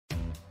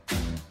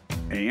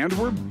And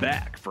we're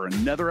back for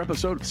another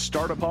episode of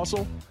Startup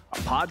Hustle, a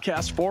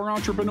podcast for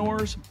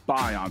entrepreneurs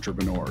by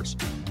entrepreneurs.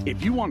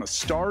 If you want to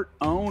start,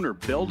 own, or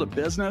build a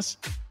business,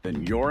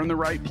 then you're in the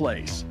right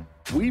place.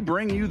 We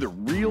bring you the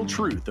real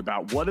truth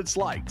about what it's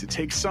like to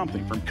take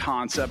something from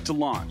concept to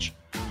launch.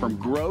 From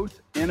growth,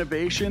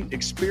 innovation,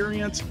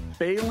 experience,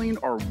 failing,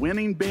 or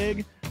winning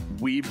big,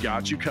 we've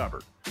got you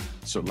covered.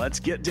 So let's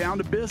get down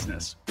to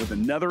business with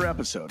another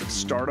episode of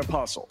Startup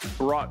Hustle,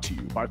 brought to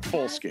you by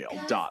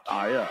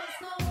Fullscale.io.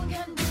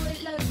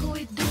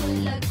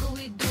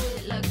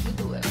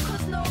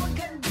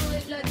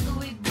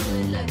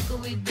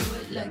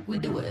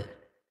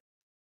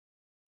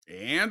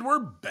 And we're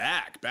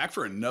back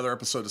for another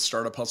episod of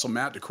Startup Hustle.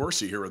 Matt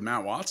DeCoursey here with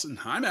Matt Watson.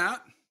 Hi,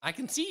 Matt. I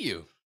can see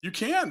you. You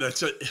can.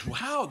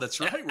 Wow, that's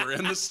right. We're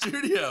in the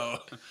studio.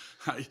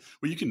 Well,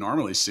 you can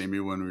normally see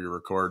me when we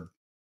record.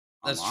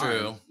 That's online.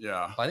 true.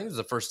 Yeah. I think this is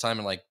the first time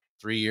in like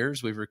 3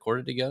 years we've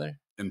recorded together.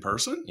 In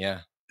person?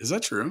 Yeah. Is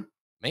that true?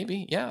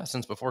 Maybe. Yeah.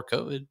 Since before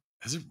COVID.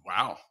 Is it?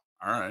 Wow.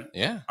 All right.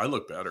 Yeah. I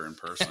look better in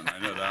person. I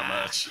know that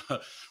much.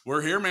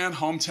 We're here, man.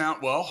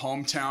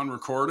 Hometown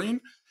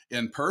recording,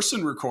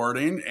 in-person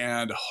recording,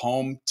 and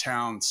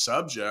hometown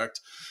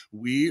subject.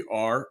 We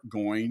are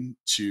going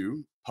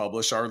to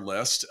publish our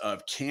list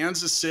of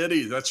Kansas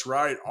City. That's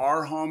right.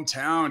 Our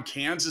hometown,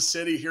 Kansas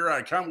City. Here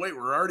I come. Wait,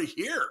 we're already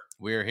here.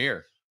 We're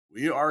here.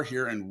 We are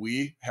here, and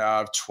we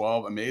have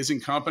 12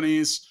 amazing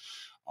companies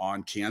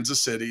on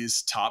Kansas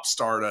City's top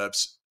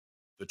startups,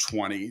 the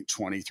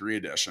 2023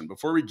 edition.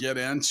 Before we get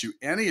into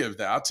any of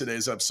that,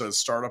 today's episode of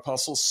Startup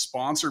Hustle,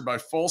 sponsored by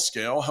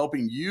Fullscale,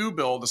 helping you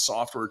build a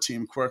software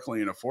team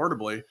quickly and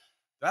affordably.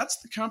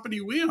 That's the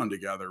company we own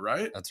together,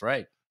 right? That's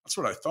right. That's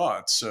what I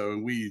thought. So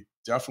we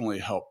definitely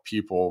help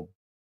people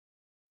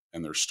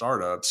and their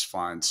startups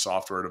find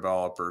software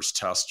developers,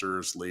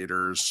 testers,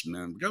 leaders.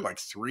 Man, we got like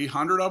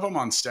 300 of them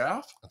on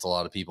staff. That's a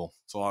lot of people.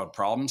 It's a lot of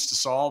problems to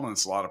solve, and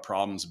it's a lot of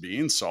problems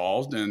being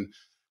solved. And,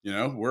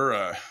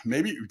 we're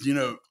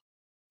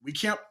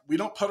we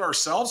don't put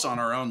ourselves on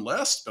our own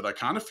list, but I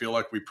kind of feel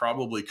like we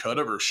probably could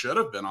have or should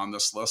have been on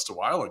this list a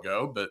while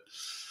ago. But,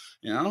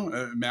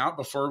 Matt,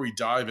 before we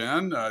dive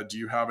in, do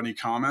you have any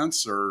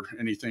comments or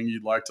anything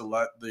you'd like to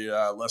let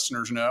the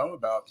listeners know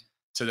about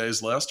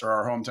today's list or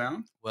our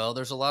hometown? Well,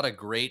 there's a lot of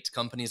great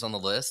companies on the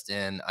list.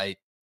 And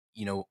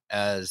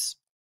as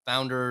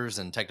founders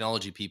and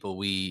technology people,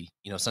 we,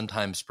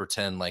 sometimes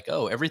pretend like,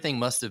 oh, everything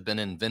must have been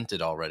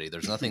invented already.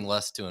 There's nothing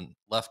left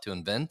to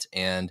invent.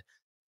 And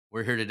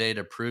we're here today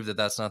to prove that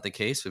that's not the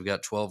case. We've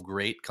got 12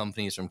 great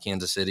companies from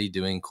Kansas City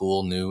doing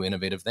cool, new,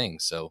 innovative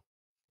things. So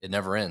it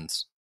never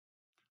ends.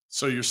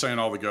 So you're saying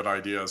all the good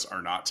ideas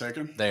are not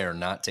taken? They are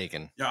not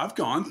taken. Yeah, I've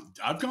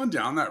gone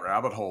down that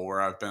rabbit hole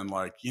where I've been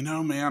like,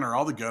 man, are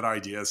all the good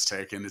ideas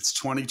taken? It's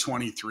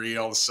 2023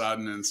 all of a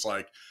sudden, and it's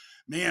like,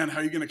 man, how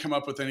are you going to come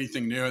up with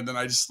anything new? And then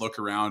I just look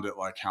around at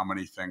like how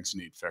many things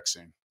need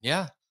fixing.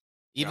 Yeah.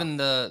 Even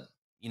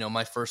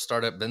my first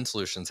startup, Ben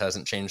Solutions,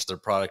 hasn't changed their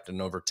product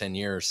in over 10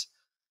 years.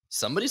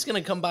 Somebody's going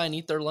to come by and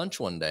eat their lunch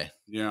one day.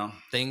 Yeah.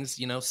 Things,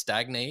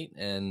 stagnate,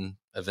 and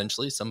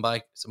eventually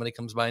somebody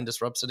comes by and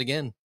disrupts it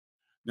again.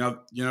 Now,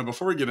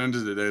 before we get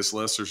into today's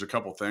list, there's a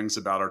couple things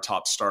about our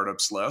top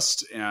startups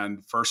list.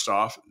 And first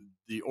off,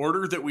 the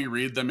order that we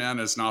read them in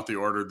is not the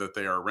order that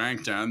they are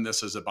ranked in.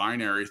 This is a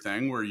binary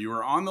thing where you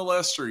are on the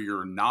list or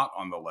you're not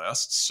on the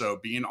list. So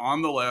being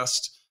on the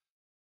list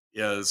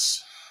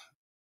is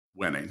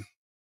winning.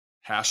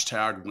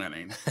 Hashtag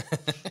winning.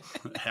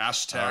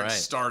 Hashtag right.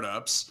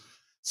 Startups.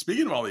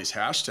 Speaking of all these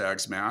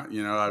hashtags, Matt,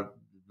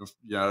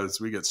 as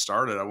we get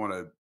started, I want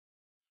to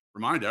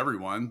remind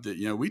everyone that,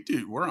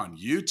 we're on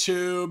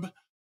YouTube,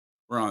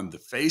 we're on the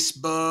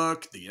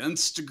Facebook, the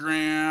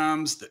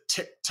Instagrams, the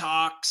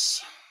TikToks,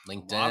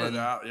 LinkedIn, a lot of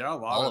that. Yeah, a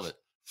lot of it.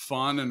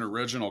 Fun and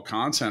original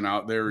content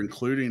out there,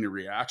 including a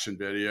reaction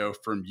video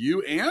from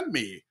you and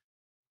me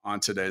on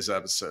today's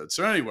episode.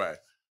 So anyway,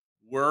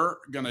 we're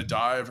going to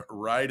dive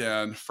right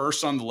in.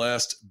 First on the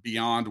list,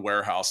 Beyond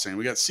Warehousing.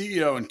 We got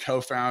CEO and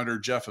co-founder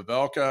Jeff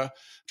Avelka,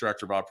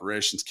 Director of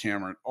Operations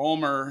Cameron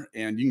Ulmer,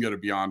 and you can go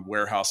to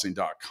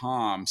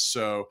beyondwarehousing.com.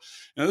 So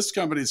this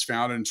company is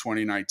founded in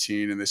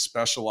 2019, and they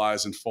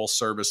specialize in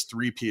full-service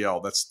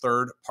 3PL. That's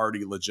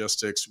third-party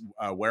logistics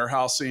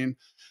warehousing.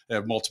 They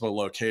have multiple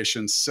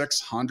locations,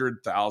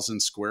 600,000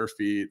 square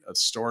feet of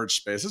storage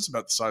space. It's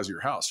about the size of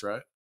your house,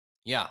 right?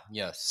 Yeah.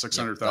 Yes.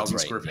 600,000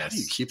 square feet. Yes. How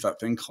do you keep that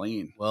thing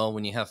clean? Well,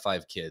 when you have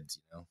 5 kids,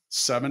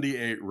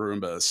 78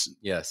 Roombas.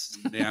 Yes.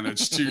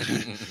 Managed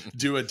to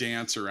do a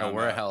dance around a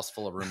warehouse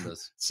full of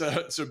Roombas.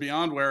 So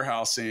Beyond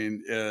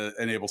Warehousing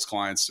enables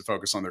clients to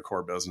focus on their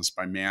core business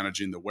by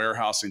managing the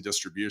warehousing,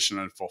 distribution,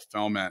 and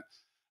fulfillment.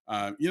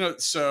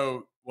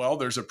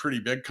 There's a pretty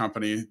big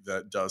company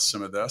that does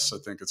some of this. I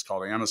think it's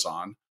called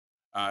Amazon.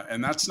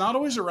 And that's not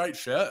always a right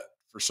fit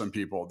for some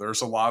people.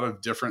 There's a lot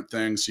of different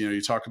things.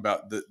 You talk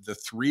about the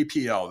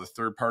 3PL, the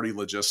third party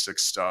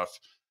logistics stuff.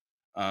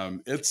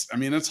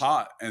 It's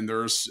hot,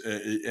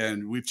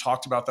 and we've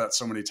talked about that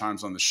so many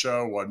times on the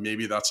show.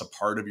 Maybe that's a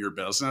part of your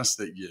business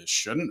that you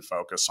shouldn't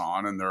focus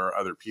on. And there are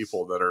other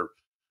people that are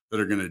that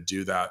are going to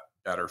do that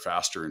better,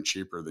 faster, and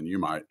cheaper than you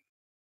might.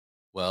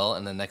 Well,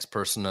 and the next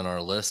person on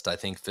our list, I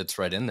think, fits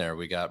right in there.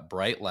 We got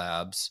Bright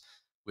Labs,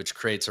 which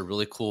creates a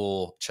really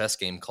cool chess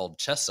game called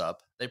Chess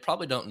Up. They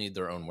probably don't need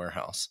their own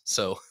warehouse,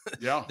 so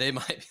Yeah, they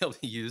might be able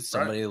to use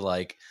somebody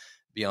like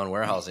Beyond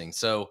Warehousing.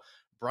 So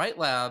Bright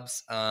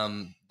Labs,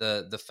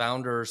 the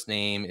founder's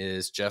name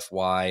is Jeff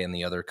Y, and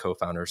the other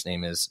co-founder's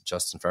name is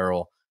Justin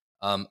Farrell.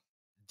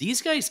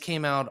 These guys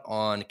came out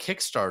on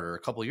Kickstarter a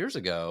couple years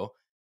ago,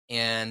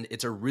 and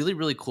it's a really,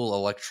 really cool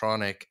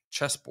electronic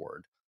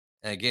chessboard.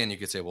 And again, you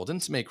could say, well,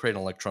 didn't somebody create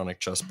an electronic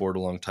chessboard a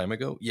long time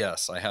ago?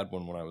 Yes, I had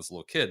one when I was a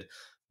little kid,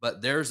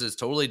 but theirs is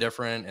totally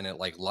different, and it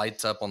like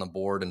lights up on the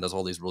board and does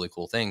all these really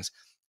cool things.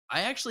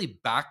 I actually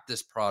backed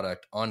this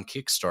product on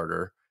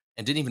Kickstarter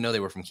and didn't even know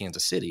they were from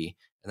Kansas City,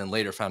 and then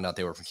later found out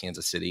they were from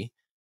Kansas City.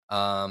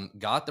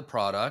 Got the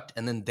product,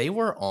 and then they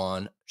were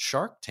on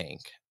Shark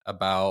Tank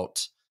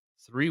about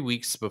 3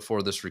 weeks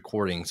before this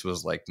recording. So it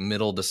was like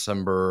middle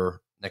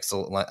December,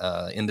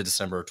 into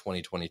December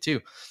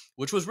 2022,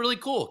 which was really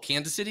cool.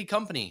 Kansas City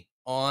company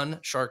on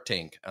Shark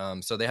Tank.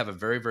 So they have a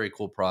very, very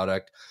cool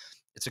product.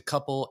 It's a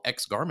couple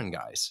ex-Garmin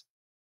guys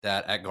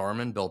that at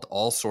Garmin built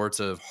all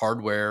sorts of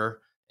hardware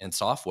and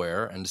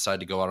software and decided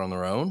to go out on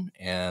their own.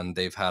 And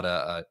they've had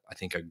I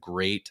think a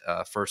great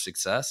first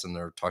success, and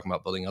they're talking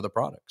about building other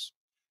products.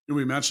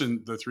 We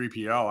mentioned the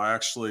 3PL. I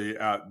actually,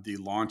 at the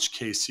Launch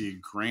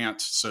KC grant,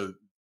 so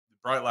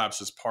Bright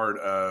Labs is part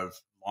of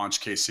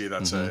Launch KC.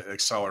 That's an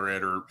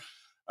accelerator.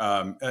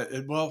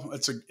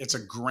 It's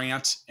a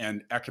grant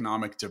and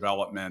economic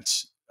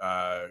development.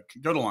 Go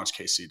to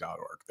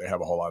launchkc.org. They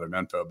have a whole lot of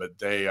info, but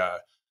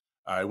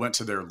I went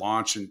to their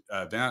launch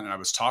event, and I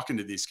was talking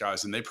to these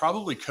guys, and they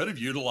probably could have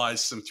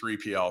utilized some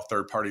 3PL,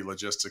 third-party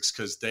logistics,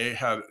 because they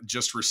had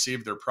just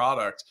received their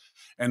product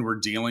and were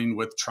dealing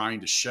with trying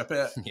to ship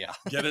it,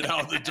 get it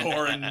out the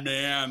door. And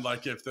man,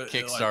 like if the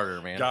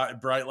Kickstarter, man,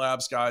 Bright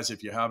Labs guys,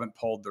 if you haven't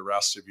pulled the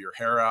rest of your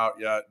hair out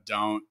yet,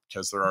 don't,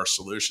 because there are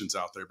solutions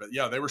out there. But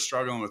yeah, they were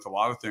struggling with a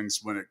lot of things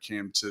when it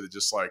came to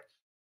just like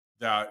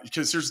that.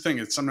 Because here's the thing: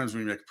 it's sometimes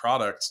when you make a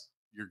product,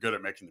 you're good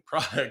at making the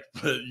product,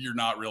 but you're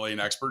not really an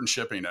expert in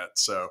shipping it.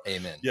 So,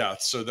 amen. Yeah,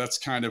 so that's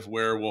kind of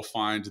where we'll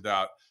find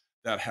that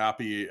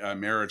happy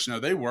marriage. No,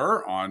 they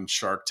were on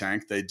Shark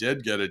Tank. They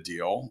did get a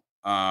deal.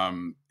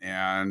 Good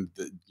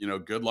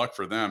luck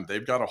for them.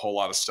 They've got a whole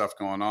lot of stuff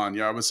going on.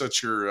 Yeah, I was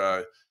at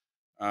your,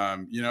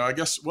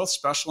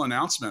 special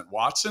announcement.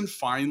 Watson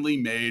finally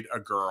made a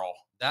girl.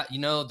 That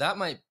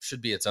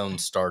should be its own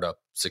startup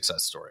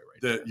success story, right?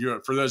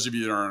 For those of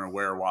you that aren't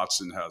aware,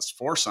 Watson has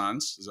 4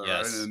 sons. Is that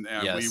right? And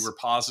yes. We were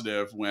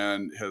positive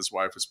when his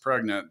wife was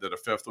pregnant that a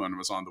 5th one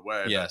was on the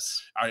way.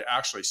 Yes, but I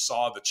actually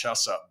saw the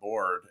Chess Up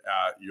board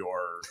at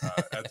your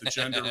at the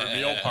gender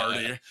reveal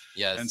party.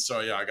 Yes, and so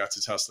I got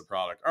to test the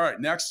product. All right,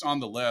 next on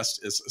the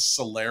list is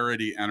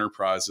Celerity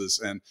Enterprises,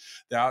 and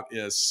that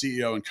is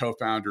CEO and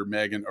co-founder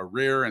Megan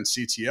O'Rear and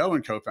CTO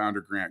and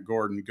co-founder Grant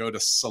Gordon. Go to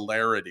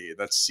Celerity.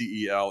 That's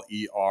CELERIT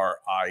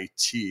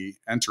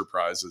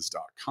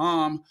Enterprises.com.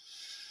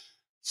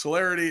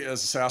 Celerity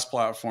is a SaaS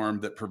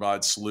platform that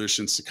provides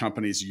solutions to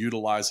companies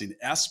utilizing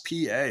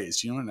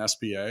SPAs. You know what an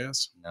SPA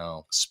is?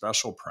 No.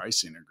 Special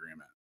pricing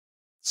agreement.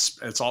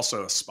 It's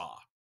also a spa.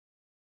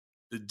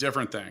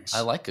 Different things.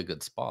 I like a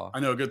good spa. I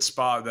know a good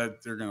spa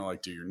that they're going to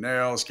like do your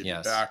nails, give you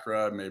a back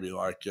rub, maybe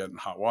like get in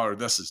hot water.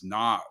 This is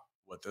not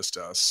what this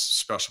does.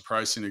 Special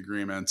pricing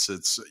agreements.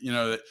 It's,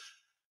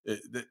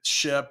 the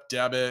ship,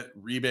 debit,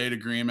 rebate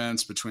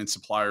agreements between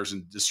suppliers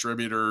and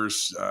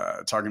distributors,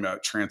 talking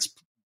about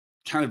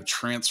kind of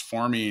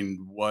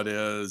transforming what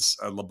is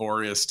a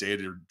laborious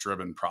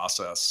data-driven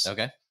process.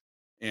 Okay.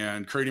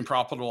 And creating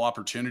profitable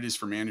opportunities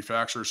for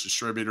manufacturers,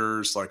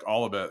 distributors, like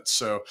all of it.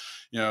 So,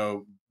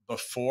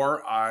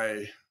 before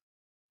I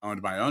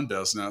owned my own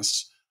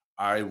business,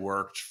 I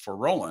worked for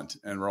Roland,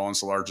 and Roland's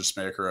the largest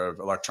maker of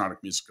electronic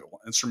musical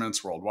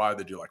instruments worldwide.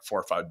 They do like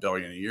 4 or 5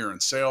 billion a year in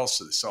sales.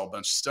 So they sell a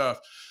bunch of stuff.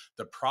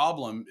 The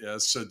problem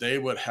is, so they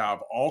would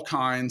have all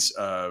kinds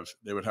of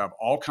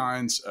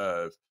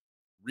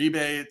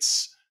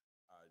rebates.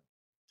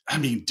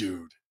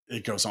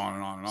 It goes on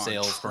and on and on.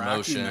 Sales,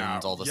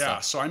 promotions, all the stuff. Yeah.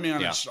 So I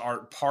managed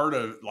part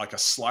of like a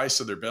slice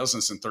of their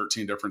business in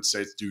 13 different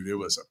states. Dude, it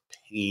was a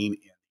pain in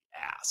the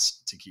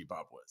ass to keep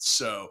up with.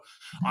 So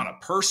on a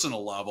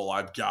personal level,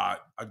 I've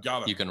got a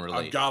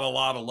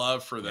lot of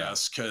love for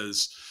this,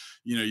 because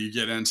you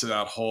get into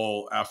that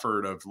whole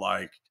effort of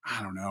like,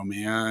 I don't know,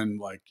 man,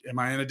 like, am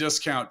I in a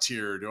discount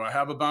tier? Do I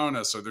have a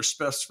bonus? Are there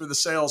specs for the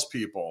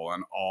salespeople?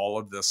 And all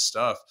of this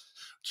stuff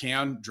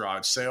can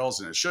drive sales,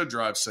 and it should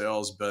drive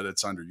sales, but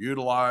it's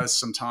underutilized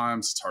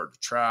sometimes. It's hard to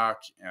track.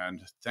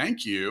 And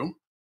thank you,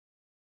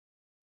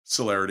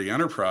 Celerity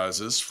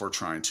Enterprises, for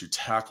trying to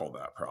tackle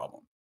that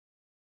problem.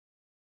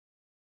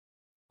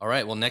 All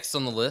right. Well, next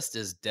on the list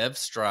is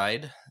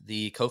DevStride.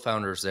 The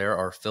co-founders there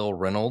are Phil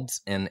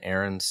Reynolds and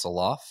Aaron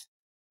Soloff.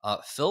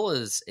 Phil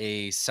is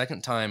a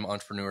second-time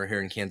entrepreneur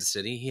here in Kansas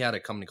City. He had a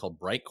company called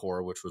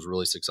Brightcore, which was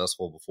really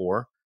successful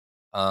before.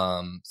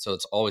 So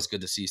it's always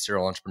good to see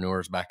serial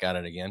entrepreneurs back at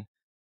it again.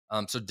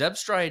 So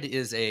DevStride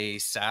is a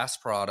SaaS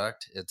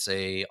product. It's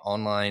a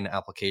online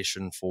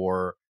application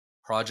for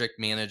project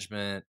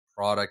management,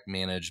 product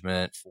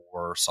management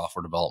for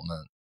software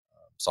development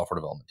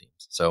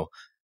teams. So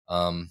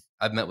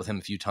I've met with him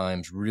a few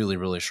times. Really,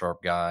 really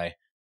sharp guy,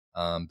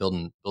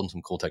 building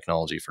some cool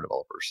technology for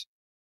developers.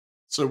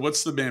 So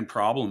what's the main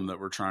problem that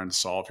we're trying to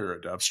solve here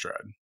at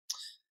DevStride?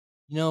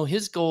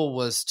 His goal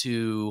was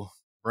to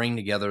bring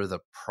together the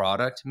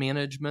product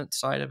management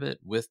side of it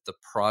with the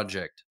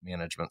project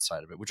management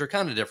side of it, which are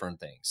kind of different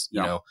things.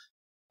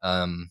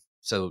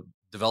 So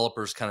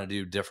developers kind of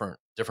do different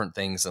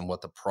things than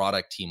what the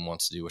product team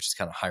wants to do, which is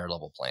kind of higher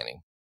level planning.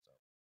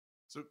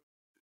 So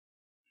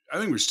I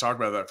think we should talk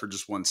about that for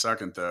just 1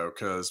 second, though,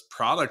 because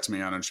product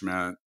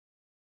management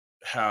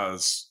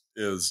is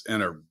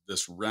in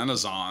this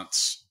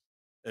renaissance.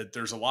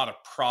 There's a lot of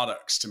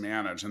products to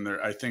manage, and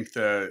I think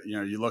that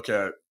you look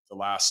at the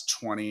last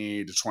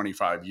 20 to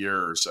 25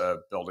 years of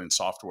building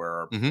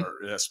software,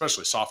 or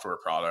especially software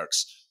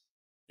products.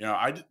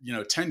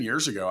 10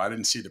 years ago, I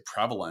didn't see the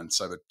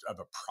prevalence of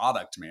a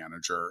product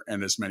manager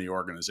in as many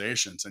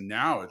organizations. And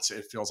now it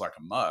feels like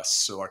a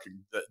must. So like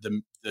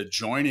the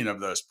joining of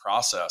those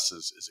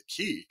processes is a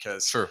key,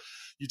 because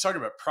you talk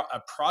about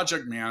a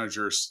project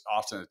manager's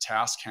often a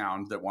task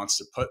hound that wants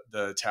to put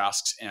the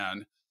tasks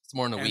in. It's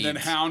more in the weeds. And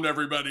then hound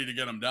everybody to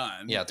get them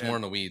done. Yeah, it's more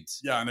in the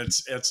weeds. Yeah, and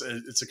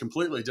it's a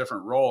completely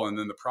different role. And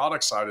then the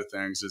product side of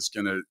things is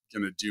gonna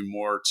do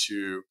more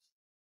to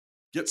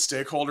get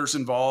stakeholders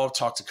involved,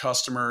 talk to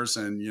customers.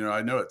 And,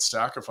 I know at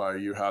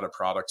Stackify, you had a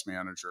product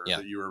manager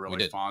that you were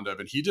really fond of,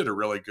 and he did a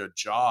really good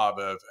job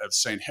of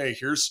saying, hey,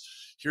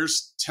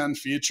 here's 10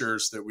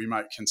 features that we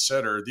might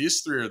consider. These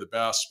 3 are the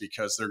best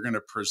because they're going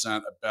to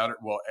present a better,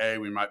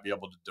 we might be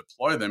able to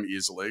deploy them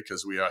easily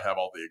because we have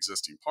all the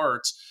existing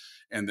parts.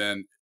 And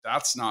then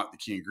that's not the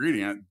key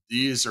ingredient.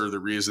 These are the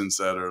reasons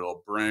that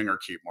it'll bring or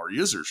keep more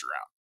users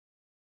around.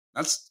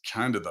 That's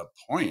kind of the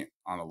point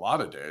on a lot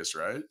of days,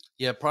 right?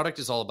 Yeah, product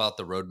is all about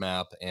the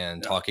roadmap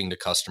and talking to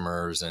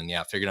customers and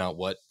figuring out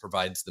what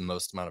provides the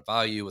most amount of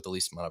value with the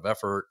least amount of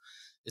effort.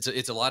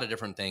 It's a lot of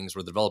different things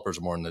where the developers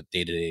are more in the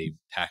day-to-day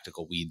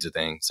tactical weeds of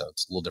things. So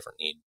it's a little different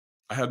need.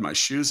 I had my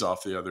shoes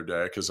off the other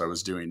day because I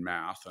was doing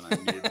math and I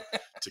needed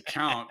to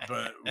count.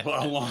 But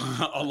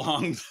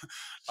along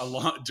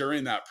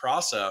during that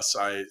process,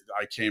 I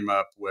came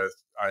up with,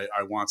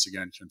 I once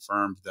again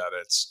confirmed that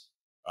it's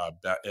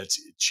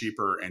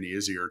cheaper and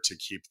easier to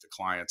keep the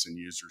clients and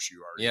users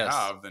you already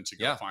have than to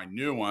go find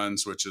new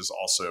ones, which is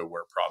also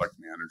where product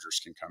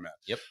managers can come in.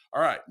 Yep.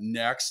 All right.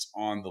 Next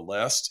on the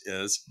list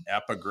is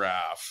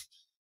Epigraph.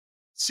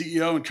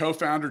 CEO and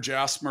co-founder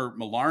Jasper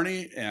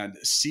Malarney, and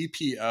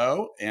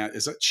CPO, and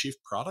is that Chief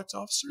Product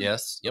Officer?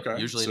 Yes. Yep.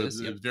 Okay. Usually it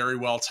is. Yep. Very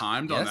well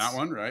timed on that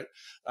one, right?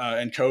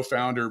 And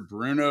co-founder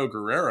Bruno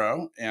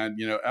Guerrero, and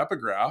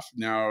Epigraph.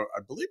 Now, I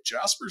believe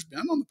Jasper's been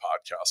on the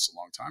podcast a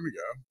long time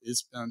ago.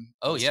 It's been.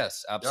 Oh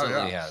yes,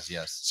 absolutely has.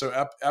 Yes. So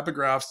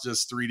Epigraph's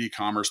this 3D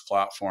commerce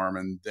platform,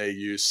 and they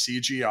use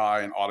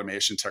CGI and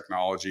automation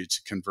technology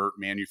to convert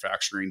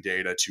manufacturing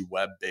data to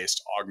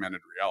web-based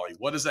augmented reality.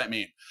 What does that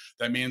mean?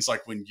 That means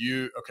like when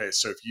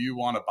so if you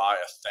want to buy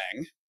a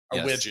thing,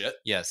 widget.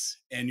 Yes.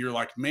 And you're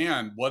like,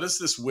 man, what does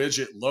this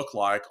widget look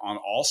like on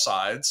all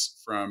sides,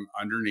 from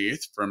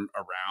underneath, from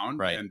around?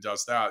 Right. And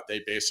does that,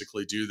 they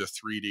basically do the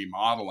 3D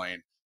modeling.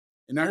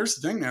 And now here's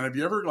the thing, man, have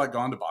you ever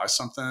gone to buy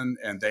something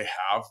and they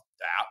have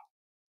that,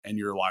 and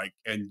you're like,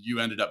 and you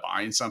ended up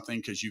buying something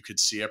because you could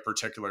see a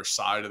particular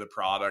side of the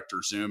product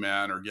or zoom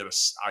in or get an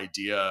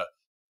idea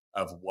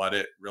of what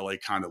it really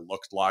kind of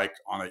looked like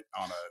on a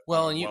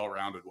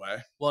well-rounded way?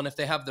 Well, and if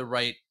they have the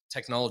right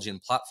technology and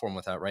platform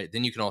with that, right,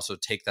 then you can also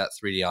take that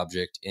 3D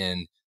object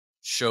and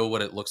show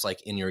what it looks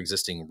like in your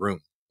existing room.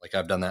 Like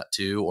I've done that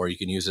too, or you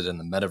can use it in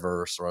the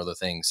metaverse or other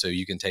things. So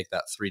you can take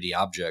that 3D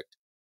object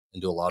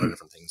and do a lot of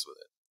different things with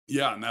it.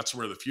 Yeah, and that's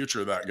where the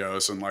future of that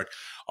goes. And like,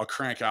 I'll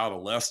crank out a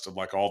list of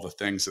like all the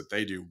things that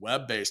they do: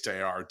 web-based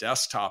AR,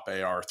 desktop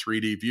AR,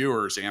 3D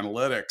viewers,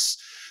 analytics,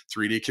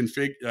 3D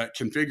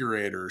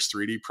configurators,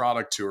 3D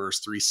product tours,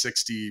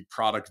 360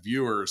 product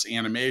viewers,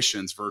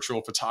 animations,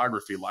 virtual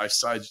photography,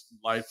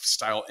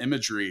 lifestyle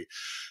imagery,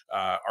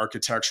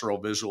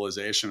 architectural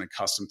visualization, and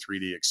custom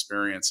 3D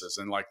experiences.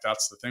 And like,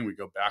 that's the thing. We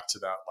go back to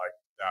that, like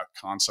that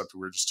concept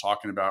we were just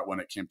talking about when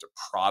it came to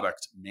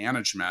product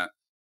management.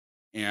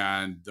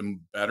 And the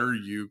better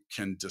you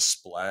can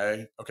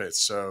display. Okay,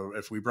 so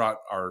if we brought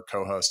our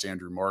co-host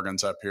Andrew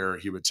Morgans up here,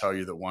 he would tell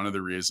you that one of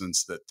the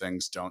reasons that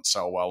things don't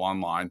sell well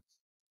online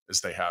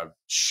is they have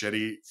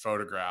shitty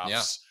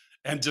photographs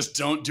and just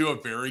don't do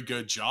a very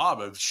good job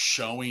of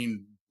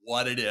showing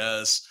what it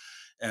is.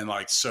 And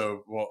like,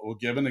 so we'll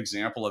give an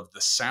example of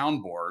the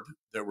soundboard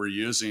that we're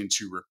using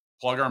to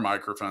plug our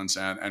microphones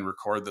in and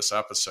record this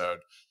episode.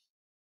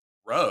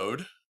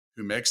 Rode,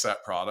 who makes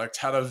that product,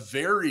 had a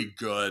very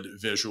good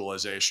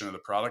visualization of the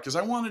product because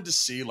I wanted to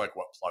see like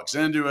what plugs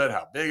into it,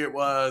 how big it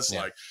was,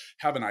 like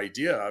have an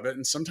idea of it.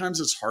 And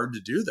sometimes it's hard to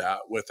do that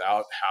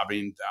without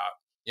having that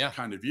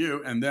kind of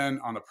view. And then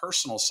on a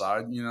personal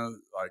side,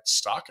 like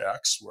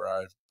StockX, where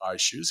I buy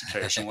shoes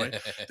occasionally,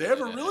 they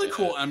have a really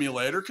cool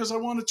emulator because I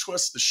want to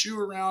twist the shoe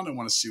around. I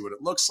want to see what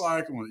it looks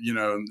like, and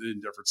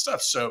and different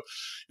stuff. So,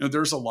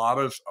 there's a lot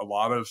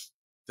of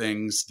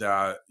things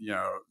that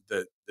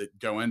that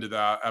go into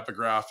that.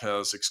 Epigraph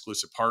has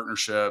exclusive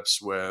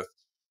partnerships with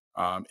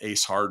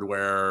Ace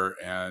Hardware,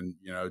 and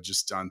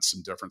just done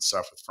some different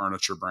stuff with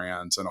furniture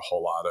brands and a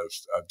whole lot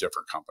of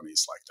different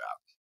companies like that.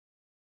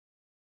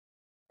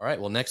 All right.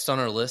 Well, next on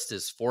our list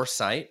is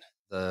Foresight.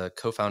 The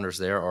co-founders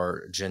there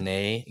are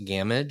Janae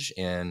Gamage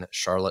and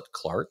Charlotte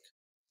Clark.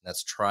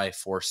 That's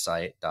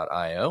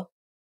tryforesight.io.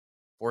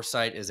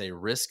 Foresight is a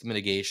risk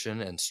mitigation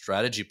and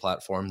strategy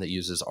platform that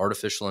uses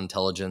artificial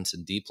intelligence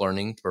and deep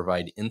learning to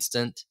provide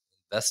instant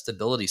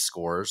investability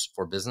scores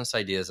for business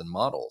ideas and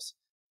models.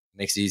 It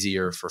makes it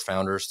easier for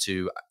founders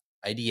to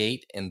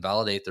ideate and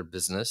validate their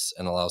business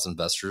and allows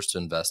investors to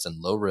invest in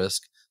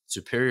low-risk,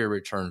 superior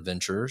return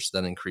ventures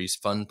that increase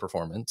fund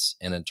performance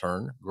and, in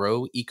turn,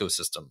 grow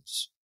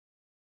ecosystems.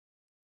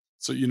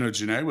 So,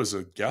 Janae was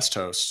a guest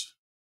host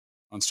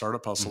on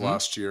Startup Hustle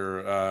last year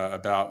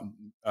about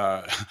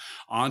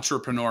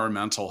entrepreneur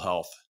mental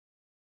health.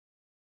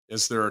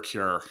 Is there a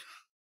cure?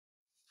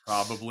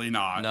 Probably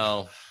not.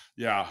 No.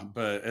 Yeah,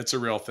 but it's a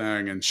real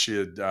thing. And she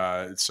had,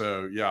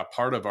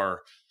 part of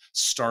our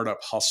Startup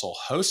Hustle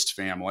host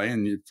family.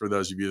 And for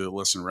those of you that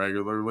listen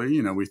regularly,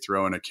 we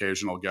throw an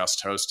occasional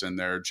guest host in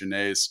there.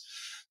 Janae's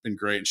been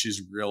great, and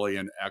she's really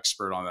an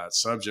expert on that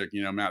subject.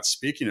 Matt,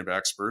 speaking of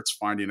experts,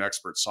 finding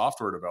expert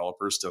software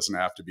developers doesn't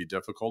have to be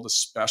difficult,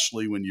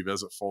 especially when you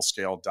visit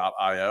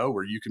Fullscale.io,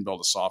 where you can build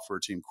a software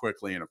team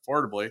quickly and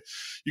affordably.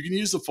 You can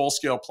use the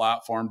Fullscale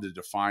platform to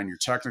define your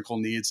technical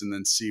needs and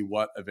then see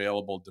what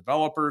available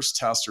developers,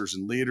 testers,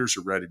 and leaders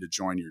are ready to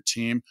join your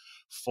team.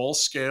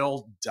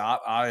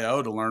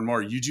 Fullscale.io to learn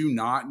more. You do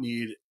not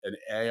need an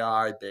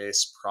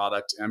AI-based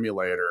product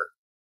emulator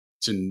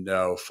to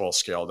know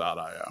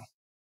Fullscale.io.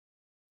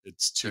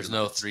 It's There's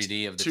no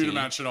 3D of the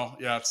two-dimensional. team.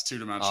 Yeah, it's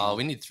two-dimensional. Oh,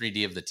 we need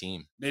 3D of the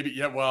team. Maybe.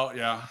 Yeah. Well,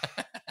 yeah.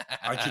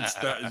 I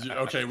can.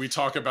 Okay. We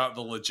talk about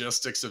the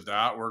logistics of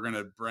that. We're going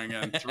to bring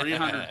in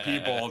 300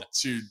 people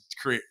to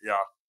create. Yeah.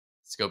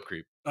 Scope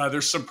creep.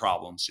 There's some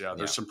problems. Yeah.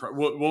 There's some.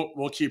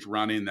 We'll keep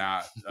running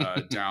that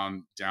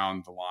down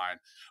the line.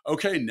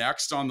 Okay.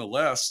 Next on the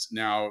list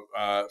now.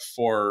 I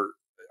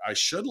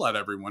should let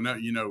everyone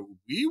know.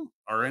 We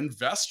are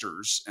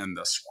investors in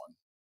this one,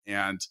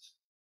 and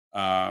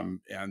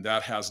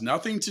that has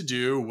nothing to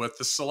do with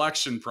the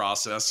selection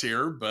process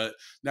here. But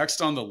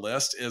next on the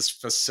list is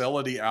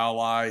Facility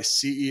Ally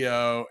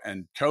CEO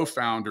and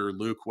co-founder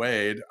Luke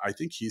Wade. I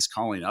think he's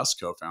calling us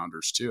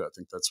co-founders too. I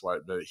think that's why.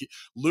 But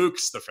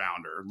Luke's the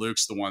founder.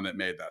 Luke's the one that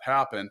made that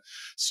happen.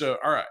 So,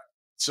 all right.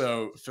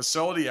 So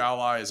Facility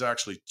Ally is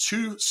actually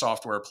two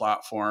software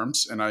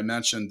platforms. And I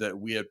mentioned that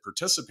we had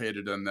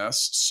participated in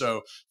this.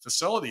 So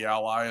Facility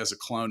Ally is a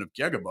clone of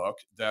Gigabook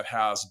that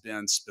has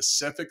been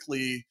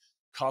specifically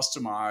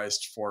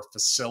customized for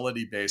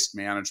facility-based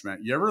management.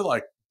 You ever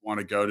want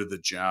to go to the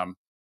gym?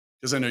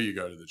 Because I know you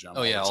go to the gym.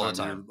 Oh, all the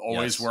time. You're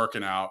always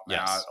working out,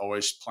 Matt,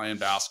 always playing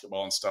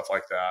basketball and stuff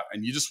like that.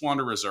 And you just want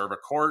to reserve a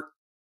court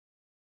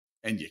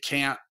and you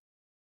can't.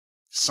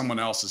 Someone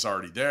else is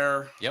already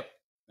there. Yep.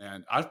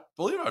 And I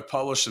believe I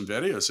published some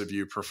videos of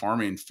you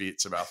performing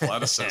feats of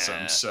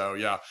athleticism. So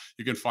yeah,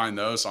 you can find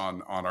those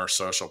on our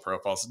social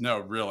profiles. No,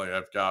 really,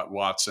 I've got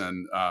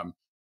Watson.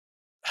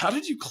 How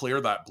did you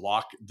clear that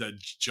block? The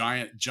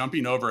giant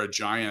jumping over a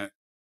giant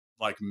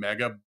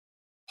mega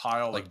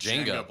pile of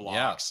Jenga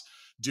blocks,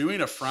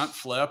 doing a front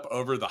flip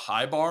over the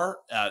high bar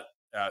at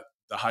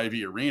the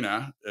Hy-Vee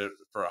Arena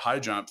for a high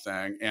jump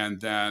thing. And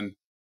then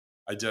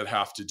I did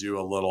have to do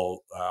a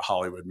little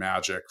Hollywood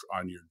magic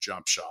on your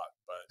jump shot.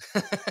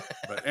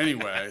 But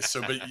anyway,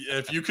 but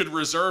if you could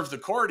reserve the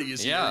court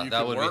easier, you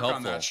could work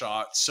on that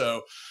shot.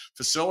 So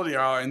Facility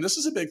Ally, and this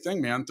is a big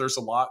thing, man. There's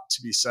a lot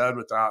to be said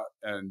with that.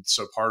 And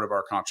so part of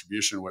our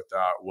contribution with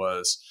that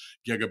was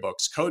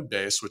Gigabook's code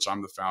base, which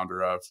I'm the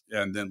founder of.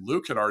 And then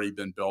Luke had already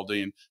been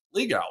building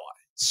League Ally.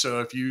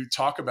 So if you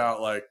talk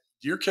about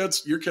your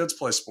kids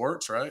play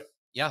sports, right?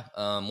 Yeah.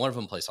 One of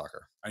them plays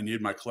soccer. I need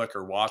my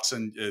clicker.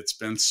 Watson, it's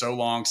been so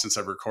long since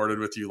I've recorded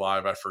with you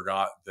live. I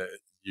forgot that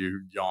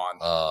you yawn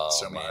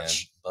so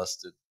much.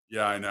 Busted.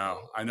 Yeah, I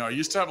know. I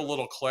used to have a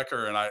little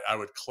clicker, and I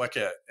would click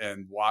it,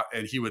 and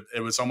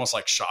it was almost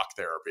like shock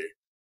therapy.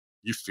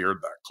 You feared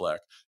that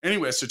click.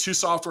 Anyway, so two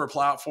software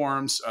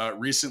platforms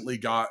recently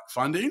got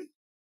funding,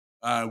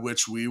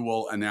 which we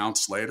will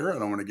announce later. I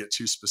don't want to get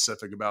too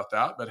specific about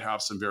that, but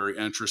have some very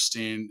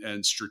interesting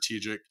and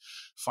strategic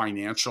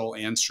financial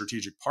and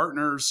strategic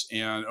partners.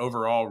 And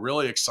overall,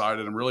 really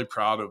excited. I'm really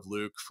proud of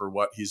Luke for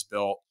what he's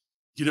built.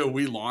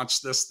 We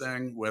launched this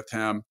thing with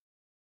him,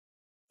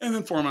 and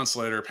then 4 months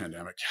later,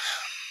 pandemic.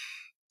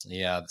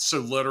 Yeah. So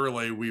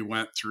literally we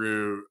went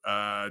through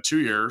 2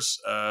 years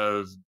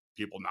of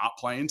people not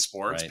playing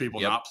sports,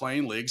 people not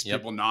playing leagues,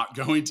 people not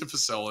going to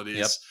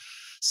facilities.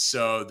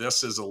 So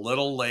this is a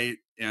little late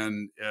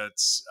in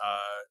its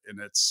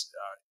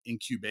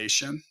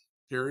incubation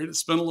period,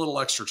 spend a little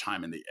extra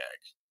time in the egg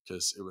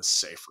because it was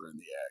safer in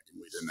the egg and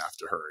we didn't have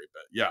to hurry.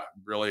 But yeah,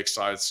 really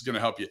excited. It's going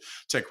to help you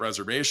take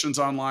reservations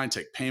online,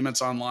 take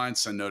payments online,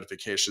 send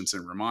notifications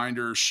and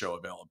reminders, show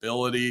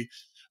availability.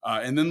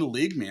 And then the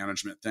league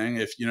management thing.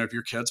 If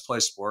your kids play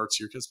sports,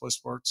 They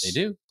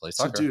do play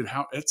soccer. So dude,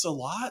 it's a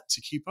lot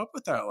to keep up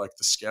with that, like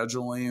the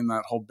scheduling and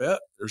that whole bit.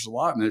 There's a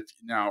lot. And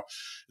now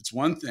it's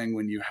one thing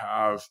when you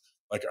have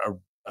like a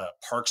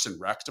Parks and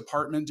Rec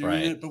department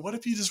doing it, but what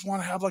if you just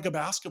want to have like a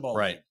basketball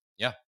league?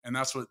 Yeah. And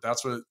that's what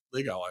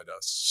League Ally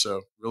does.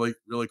 So really,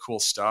 really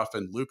cool stuff.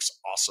 And Luke's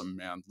awesome,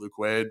 man. Luke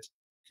Wade,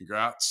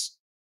 congrats.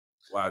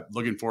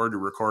 Looking forward to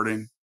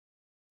recording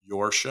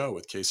your show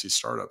with KC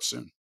Startup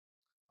soon.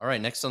 All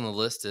right. Next on the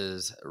list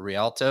is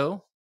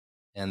Rialto.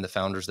 And the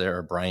founders there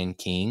are Brian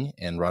King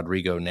and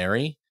Rodrigo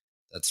Neri.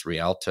 That's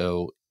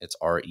Rialto. It's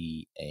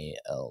REALTO.ai.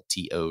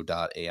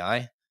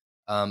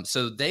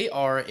 So they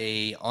are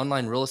a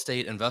online real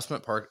estate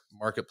investment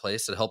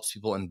marketplace that helps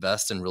people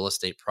invest in real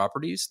estate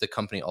properties. The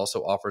company also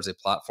offers a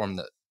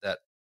platform that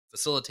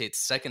facilitates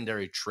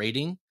secondary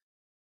trading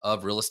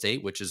of real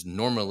estate, which is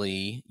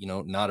normally,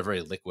 not a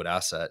very liquid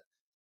asset.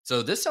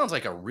 So this sounds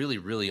like a really,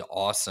 really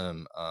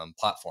awesome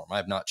platform. I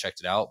have not checked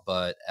it out,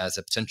 but as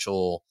a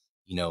potential,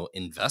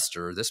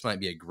 investor, this might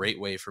be a great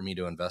way for me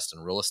to invest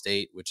in real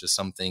estate, which is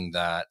something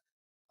that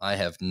I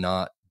have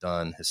not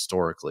done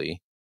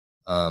historically.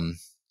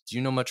 Do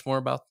you know much more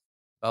about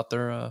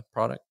their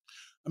product?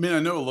 I mean, I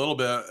know a little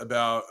bit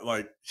about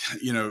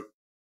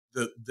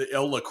the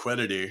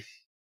illiquidity.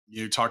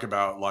 You talk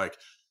about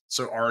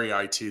so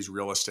REIT's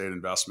Real Estate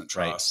Investment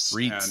Trust,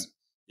 right. REITs.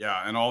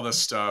 And all this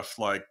stuff.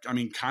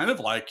 Kind of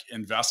like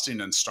investing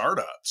in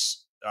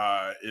startups.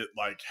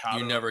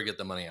 Never get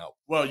the money out.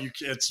 Well,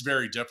 it's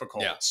very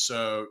difficult. Yeah.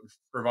 So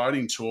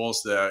providing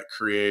tools that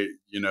create,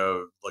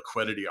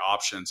 liquidity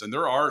options, and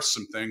there are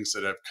some things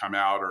that have come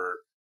out or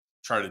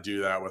try to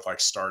do that with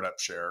startup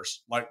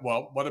shares.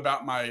 What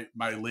about my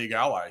League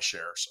Ally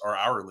shares or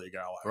our League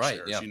Ally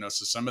shares? Yeah.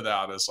 So some of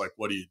that is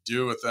what do you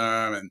do with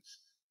them? And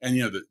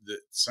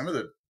some of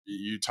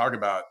you talk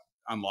about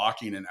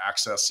unlocking and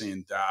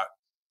accessing that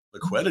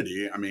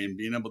liquidity. I mean,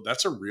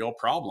 that's a real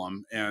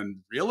problem,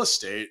 and real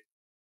estate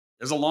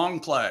is a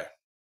long play.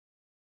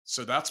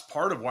 So that's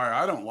part of why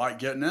I don't like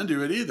getting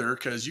into it either,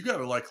 because you got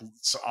to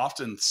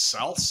often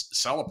sell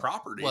a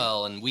property.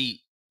 Well, and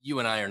you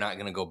and I are not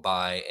going to go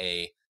buy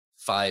a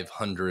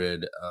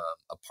 500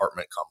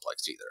 apartment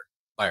complex either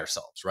by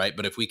ourselves, right?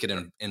 But if we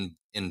could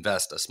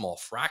invest a small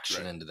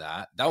fraction into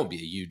that would be a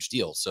huge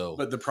deal. So,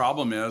 but the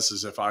problem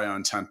is if I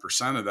own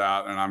 10% of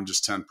that and I'm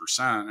just 10%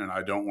 and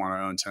I don't want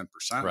to own 10%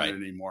 of it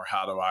anymore,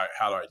 how do I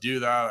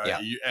do that?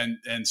 Yeah.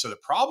 And so the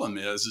problem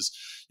is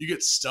you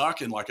get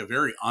stuck in a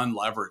very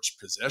unleveraged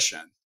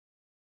position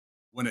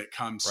when it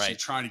comes to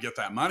trying to get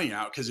that money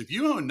out. Because if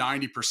you own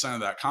 90%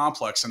 of that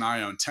complex and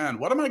I own 10,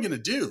 what am I going to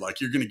do?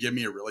 You're going to give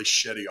me a really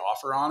shitty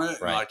offer on it.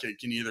 Right. And I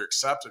can either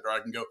accept it or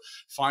I can go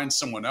find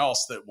someone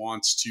else that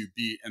wants to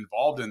be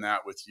involved in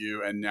that with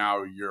you. And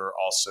now you're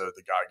also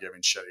the guy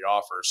giving shitty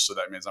offers. So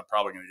that means I'm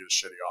probably going to get a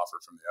shitty offer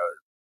from the other.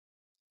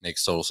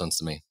 Makes total sense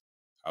to me.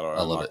 How do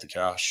I unlock the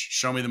cash?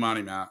 Show me the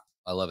money, Matt.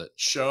 I love it.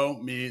 Show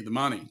me the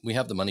money. We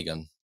have the money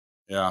gun.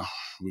 Yeah.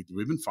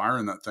 We've been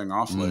firing that thing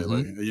off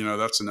lately.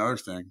 That's another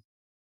thing.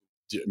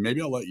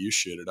 Maybe I'll let you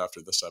shoot it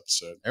after this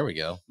episode. There we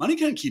go. Money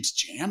gun keeps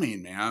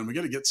jamming, man. We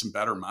got to get some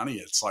better money.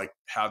 It's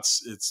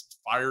it's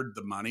fired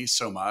the money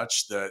so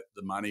much that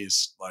the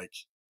money's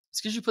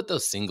it's because you put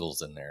those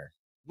singles in there.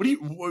 What do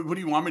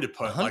you want me to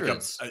put?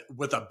 Hundreds.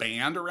 With a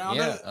band around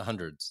it?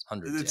 Hundreds.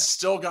 It's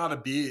still got to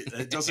be.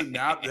 It doesn't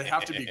matter. They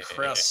have to be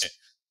crisp.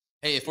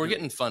 Hey, if we're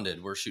getting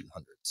funded, we're shooting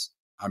hundreds.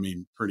 I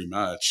mean, pretty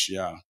much,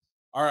 yeah.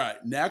 All right.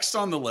 Next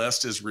on the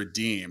list is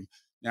Redeem.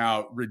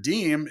 Now,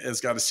 Redeem has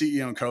got a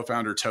CEO and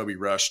co-founder, Toby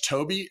Rush.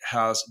 Toby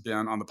has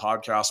been on the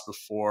podcast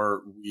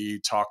before.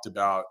 We talked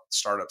about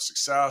startup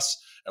success.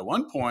 At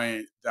one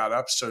point, that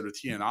episode with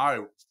he and I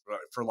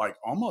for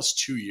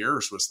almost 2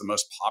 years was the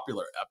most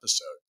popular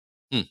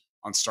episode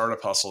on Startup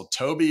Hustle.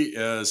 Toby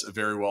is a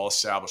very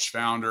well-established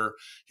founder.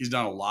 He's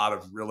done a lot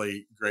of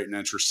really great and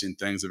interesting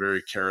things, a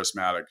very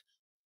charismatic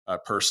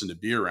person to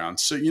be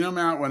around. So,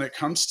 Matt, when it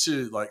comes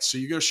to so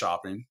you go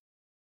shopping,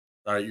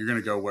 right? You're going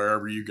to go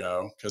wherever you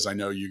go, because I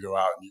know you go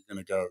out and you're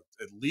going to go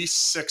at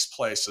least 6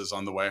 places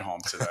on the way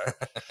home today.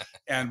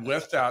 And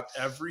with that,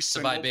 every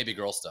single to buy baby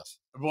girl stuff.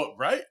 Well,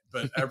 right.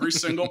 But every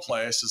single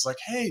place is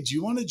hey, do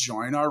you want to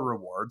join our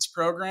rewards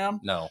program?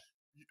 No.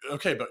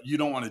 Okay. But you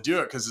don't want to do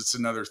it because it's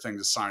another thing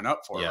to sign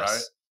up for,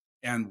 right?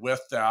 And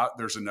with that,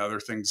 there's another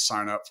thing to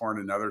sign up for and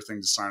another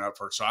thing to sign up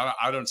for. So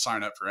I don't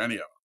sign up for any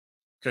of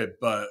them. Okay.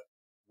 But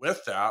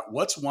with that,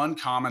 what's one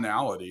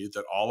commonality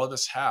that all of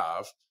us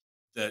have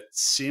that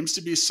seems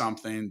to be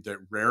something that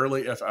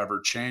rarely, if ever,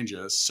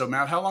 changes? So,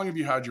 Matt, how long have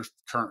you had your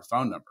current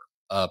phone number?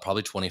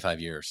 Probably 25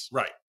 years.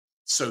 Right.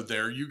 So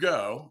there you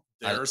go.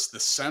 There's the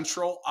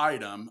central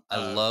item.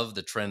 I love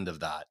the trend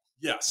of that.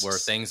 Yes. Where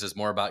things is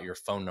more about your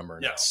phone number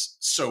now. Yes.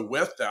 So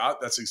with that,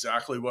 that's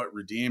exactly what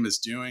Redeem is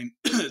doing.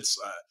 It's,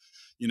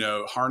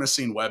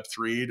 harnessing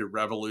Web3 to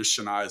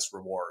revolutionize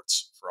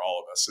rewards for all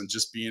of us, and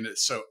just being it.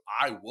 So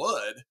I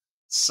would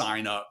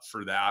sign up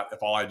for that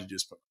if all I had to do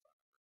is put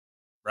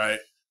right.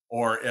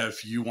 Or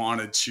if you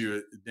wanted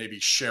to maybe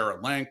share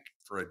a link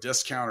for a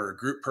discount or a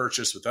group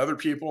purchase with other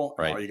people,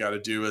 right. all you got to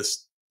do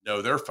is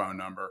know their phone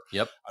number.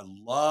 Yep. I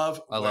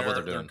love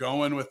what they're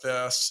going with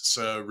this.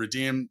 So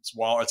Redeem's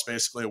wallet, it's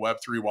basically a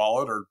Web3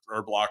 wallet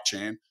or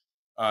blockchain.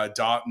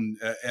 DOT and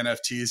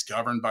NFTs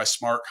governed by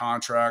smart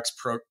contracts,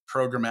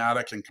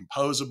 programmatic and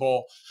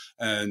composable.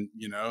 And,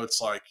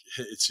 it's like,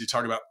 you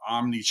talk about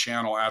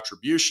omni-channel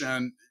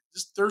attribution.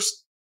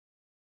 There's,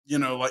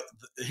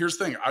 here's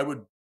the thing.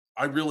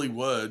 I really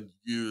would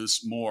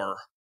utilize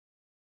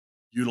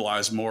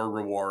more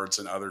rewards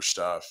and other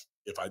stuff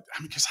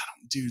because I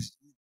don't do,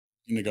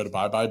 go to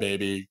Buy Buy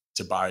Baby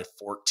to buy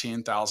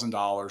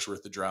 $14,000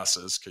 worth of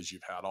dresses because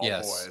you've had all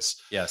boys.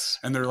 Yes.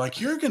 And they're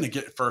like, you're going to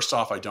get, first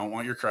off, I don't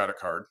want your credit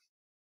card.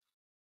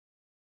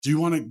 Do you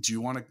want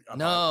to?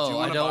 No,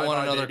 I don't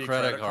want another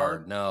credit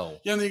card. No.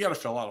 Yeah. And then you got to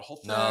fill out a whole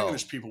thing. And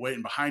there's people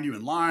waiting behind you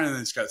in line. And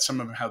it's got, some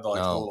of them have the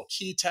little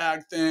key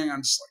tag thing.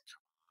 I'm just like,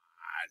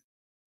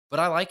 but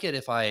I like it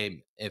if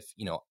I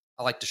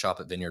like to shop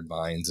at Vineyard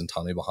Vines and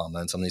Tommy Bahama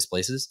and some of these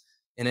places.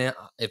 And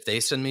if they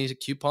send me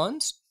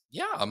coupons,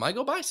 I might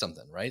go buy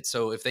something, right?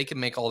 So if they can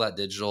make all that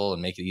digital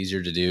and make it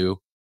easier to do,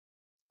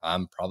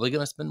 I'm probably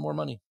going to spend more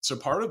money. So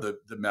part of the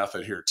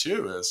method here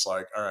too is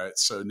like, all right,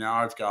 so now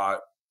I've got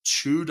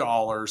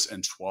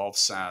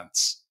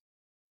 $2.12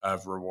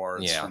 of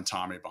rewards from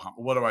Tommy Bahama.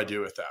 What do I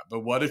do with that? But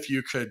what if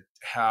you could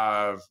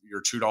have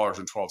your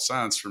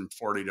 $2.12 from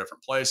 40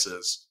 different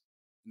places?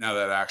 Now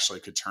that actually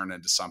could turn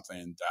into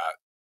something that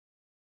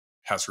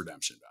has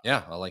redemption value.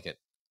 Yeah, I like it.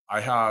 I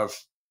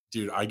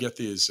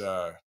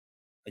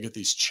get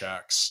these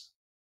checks,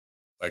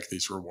 like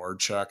these reward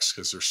checks,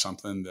 because there's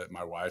something that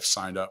my wife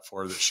signed up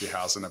for that she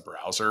has in a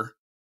browser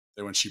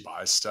that when she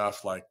buys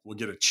stuff, like we'll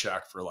get a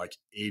check for like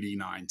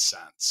 89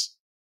 cents.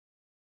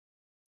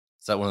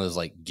 Is that one of those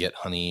like Get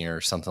Honey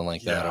or something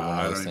like that? Or one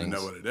of those I don't even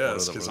things? know what it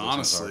is, because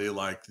honestly,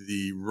 like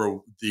the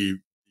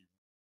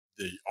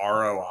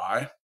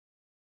ROI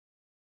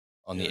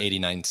on the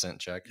 89-cent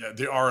check. Yeah,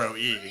 the ROE,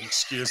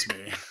 excuse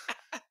me,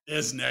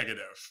 is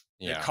negative.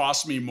 Yeah. It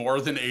cost me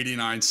more than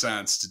 89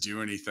 cents to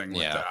do anything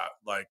with that.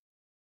 Like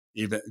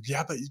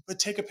but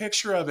take a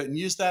picture of it and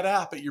use that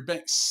app at your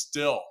bank.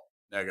 Still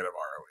negative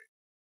ROE.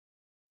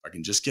 If I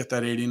can just get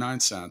that 89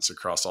 cents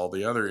across all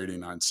the other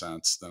 89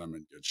 cents, then I'm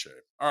in good shape.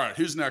 All right.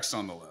 Who's next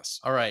on the list?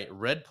 All right.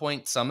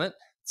 Redpoint Summit,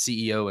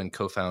 CEO and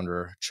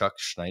co-founder Chuck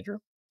Schneider.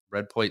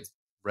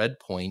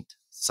 Redpoint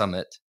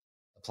Summit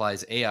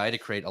applies AI to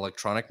create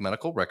electronic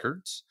medical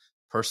records,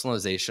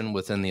 personalization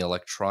within the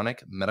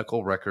electronic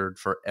medical record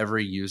for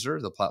every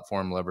user. The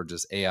platform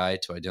leverages AI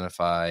to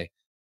identify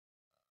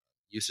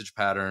usage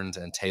patterns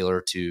and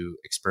tailor to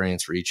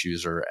experience for each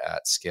user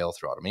at scale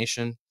through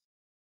automation.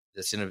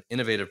 This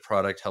innovative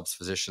product helps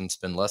physicians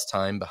spend less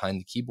time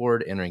behind the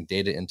keyboard, entering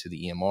data into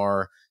the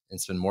EMR,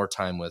 and spend more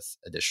time with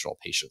additional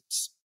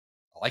patients.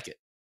 I like it.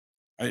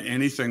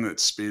 Anything that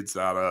speeds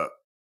that up.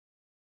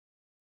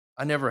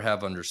 I never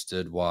have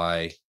understood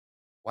why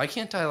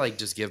can't I like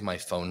just give my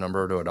phone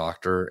number to a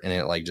doctor and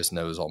it like just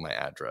knows all my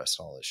address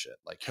and all this shit?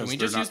 Like, can we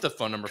just use the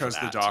phone number for that?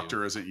 Because the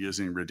doctor isn't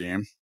using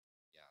Redeem.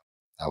 Yeah,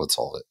 that would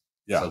solve it.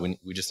 Yeah, so we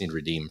just need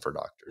Redeem for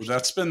doctors. Well,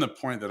 that's been the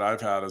point that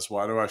I've had is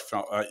why do I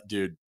feel,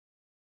 dude?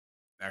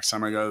 Next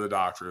time I go to the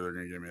doctor, they're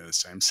going to give me the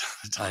same set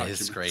of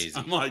documents. It's crazy.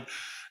 I'm like,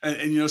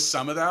 and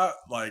some of that,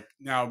 like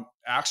now,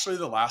 actually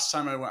the last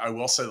time I went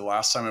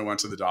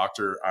to the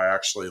doctor, I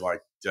actually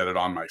like did it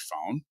on my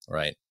phone.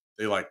 Right.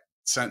 They like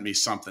sent me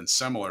something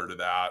similar to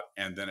that.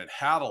 And then it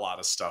had a lot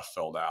of stuff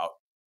filled out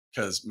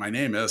because my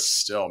name is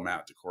still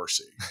Matt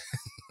DeCourcy.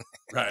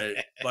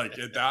 Right. Like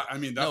that. I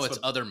mean, that's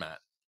Other Matt.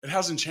 It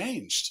hasn't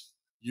changed.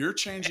 You're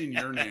changing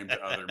your name to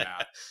Other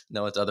Matt.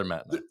 No, it's Other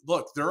Matt.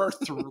 Look, there are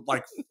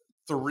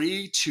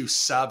 3 to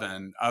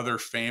 7 other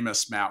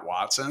famous Matt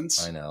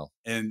Watsons. I know.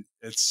 And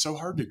it's so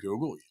hard to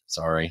Google you.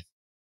 Sorry.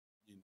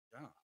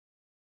 Yeah.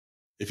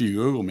 If you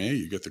Google me,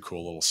 you get the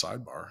cool little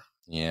sidebar.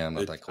 Yeah, I'm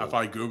not that cool. If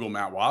I Google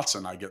Matt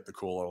Watson, I get the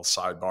cool little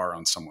sidebar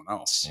on someone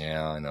else.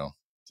 Yeah, I know.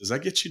 Does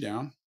that get you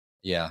down?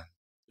 Yeah.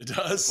 It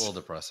does? It's a little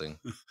depressing.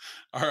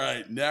 All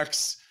right.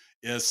 Next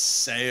is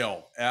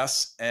Saile,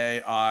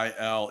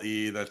 SAILE.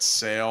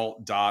 That's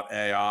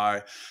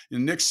saile.ai.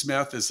 And Nick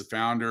Smith is the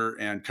founder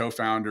and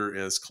co-founder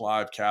is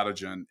Clive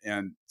Catajan.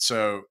 And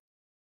so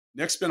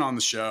Nick's been on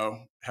the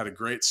show, had a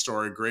great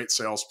story, great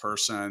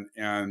salesperson.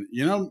 And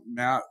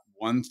Matt,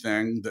 one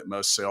thing that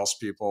most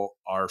salespeople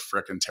are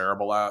freaking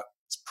terrible at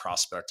is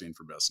prospecting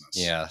for business.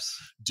 Yes.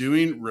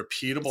 Doing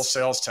repeatable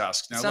sales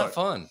tasks. Now, it's not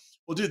fun.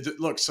 Well, dude,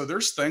 look, so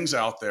there's things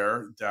out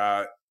there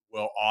that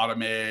will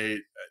automate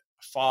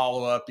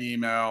follow-up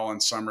email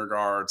in some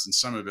regards and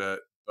some of it.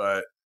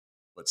 But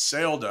what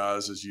Saile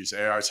does is use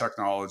AI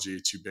technology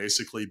to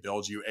basically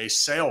build you a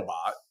sale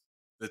bot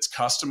that's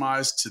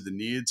customized to the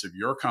needs of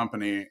your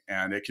company.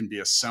 And it can be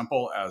as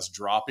simple as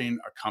dropping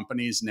a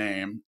company's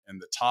name in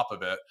the top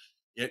of it.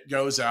 It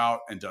goes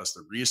out and does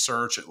the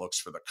research. It looks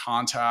for the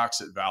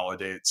contacts. It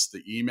validates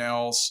the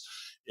emails.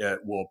 It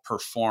will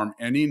perform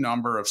any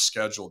number of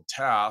scheduled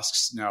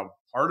tasks. Now,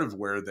 part of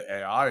where the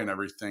AI and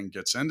everything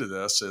gets into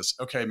this is,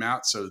 okay,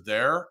 Matt, so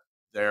there.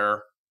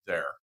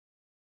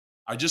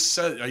 I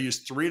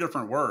used 3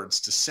 different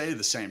words to say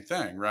the same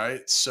thing,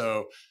 right?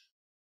 So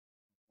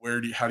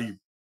what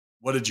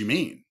did you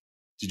mean?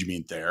 Did you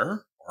mean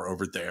there or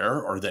over there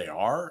or they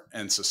are?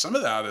 And so some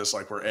of that is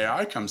like where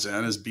AI comes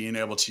in, is being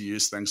able to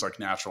use things like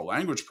natural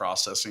language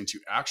processing to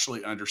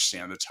actually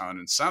understand the tone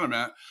and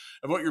sentiment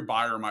of what your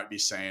buyer might be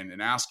saying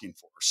and asking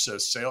for. So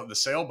the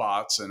sale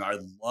bots, and I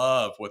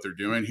love what they're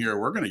doing here.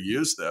 We're going to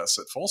use this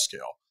at full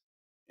scale.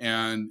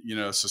 And,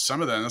 so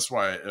some of them, that's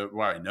why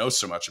I know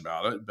so much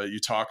about it. But you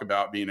talk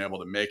about being able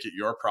to make it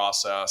your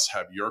process,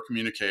 have your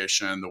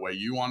communication, the way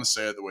you want to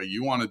say it, the way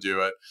you want to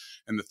do it.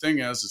 And the thing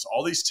is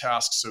all these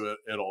tasks, so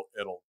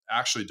it'll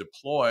actually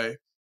deploy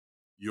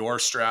your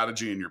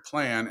strategy and your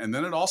plan. And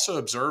then it also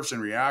observes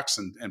and reacts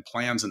and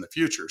plans in the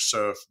future.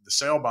 So if the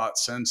sale bot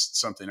sends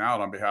something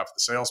out on behalf of the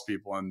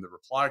salespeople and the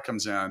reply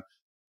comes in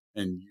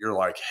and you're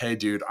like, hey,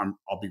 dude,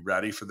 I'll be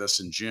ready for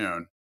this in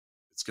June,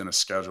 it's going to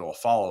schedule a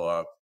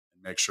follow-up.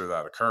 Make sure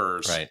that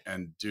occurs. Right.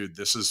 And dude,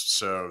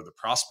 so the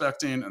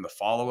prospecting and the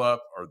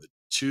follow-up are the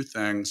 2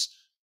 things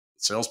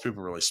that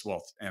salespeople really,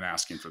 and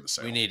asking for the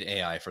sale. We need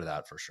AI for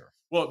that for sure.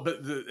 Well,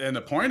 but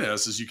the point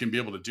is you can be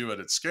able to do it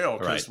at scale.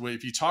 Because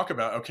if you talk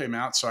about, okay,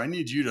 Matt, so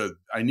you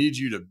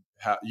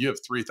have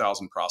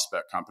 3,000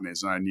 prospect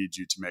companies and I need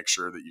you to make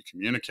sure that you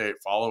communicate,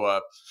 follow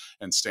up,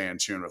 and stay in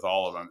tune with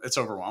all of them. It's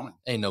overwhelming.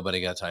 Ain't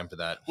nobody got time for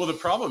that. Well, the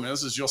problem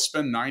is you'll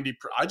spend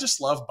I just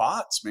love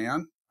bots,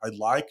 man. I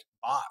like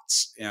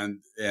bots. And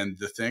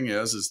the thing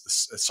is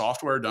the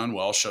software done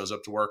well shows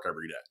up to work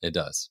every day. It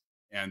does.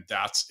 And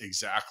that's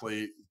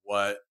exactly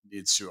what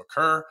needs to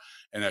occur.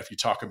 And if you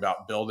talk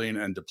about building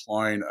and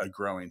deploying a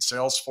growing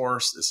sales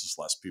force, this is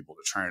less people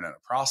to train in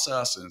a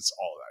process. And it's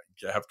all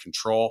that. You have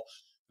control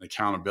and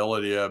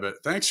accountability of it.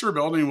 Thanks for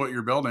building what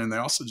you're building. They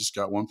also just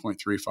got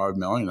 $1.35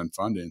 million in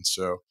funding.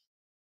 So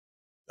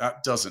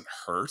that doesn't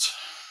hurt.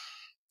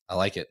 I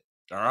like it.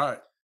 All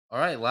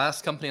right.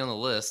 Last company on the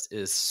list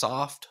is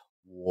Soft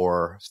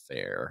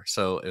Warfare.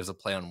 So it was a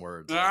play on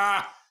words.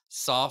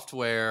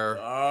 Software.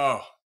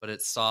 Oh, but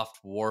it's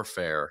soft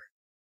warfare.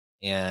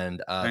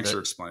 And thanks for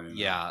explaining.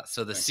 Yeah.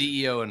 So the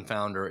CEO and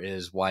founder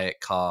is Wyatt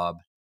Cobb.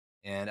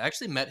 And I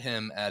actually met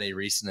him at a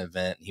recent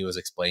event. He was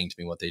explaining to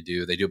me what they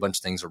do. They do a bunch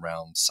of things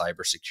around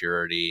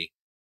cybersecurity,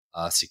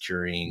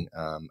 securing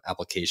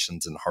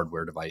applications and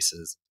hardware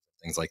devices,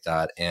 things like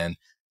that. And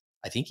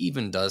I think he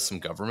even does some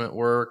government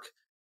work.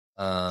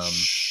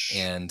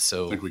 And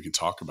so I think we can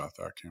talk about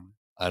that, can we?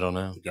 I don't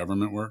know. The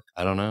government work?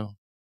 I don't know.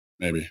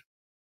 Maybe.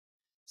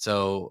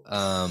 So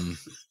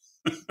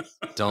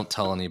don't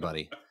tell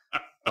anybody.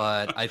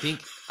 But I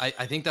think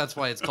that's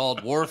why it's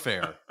called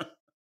warfare.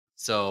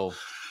 So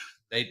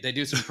they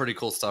do some pretty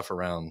cool stuff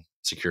around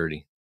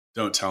security.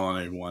 Don't tell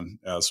anyone,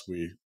 as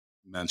we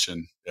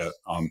mentioned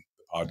on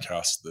the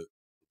podcast, that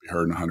will be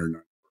heard in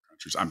 194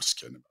 countries. I'm just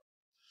kidding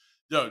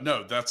about it.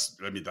 No,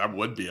 that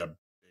would be a big,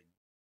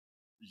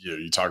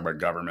 you talk about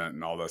government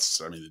and all this.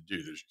 I mean,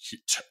 dude, there's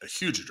a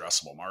huge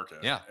addressable market.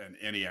 Yeah. In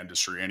any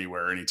industry,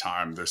 anywhere,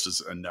 anytime. This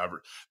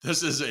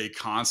is a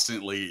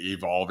constantly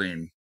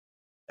evolving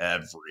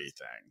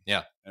everything.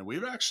 Yeah. And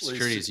we've actually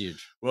security is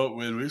huge. Well,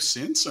 when we've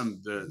seen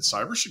the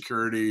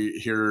cybersecurity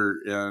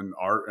here in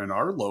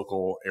our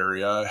local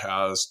area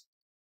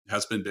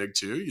has been big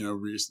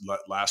too.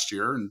 Last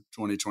year in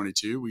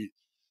 2022,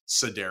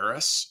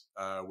 Sedaris,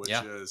 which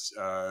is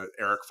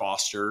Eric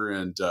Foster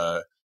and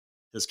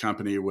his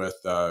company with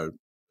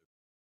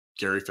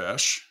Gary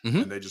Fish,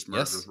 and they just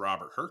merged with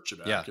Robert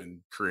Herjavec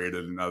and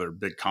created another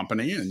big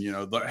company. And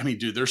I mean,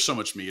 dude, there's so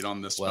much meat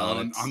on this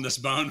bone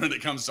when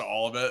it comes to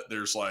all of it.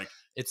 There's like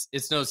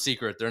it's no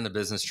secret they're in the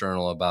Business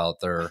Journal about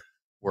their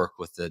work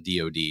with the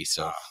DoD.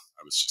 So I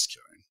was just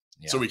kidding.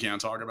 Yeah. So we can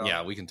talk about it?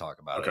 Yeah, we can talk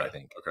about it, I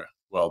think. Okay.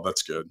 Well,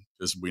 that's good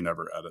because we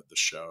never edit the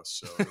show.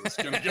 So it's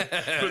going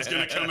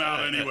to come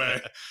out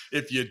anyway.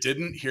 If you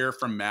didn't hear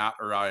from Matt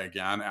or I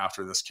again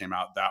after this came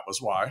out, that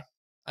was why.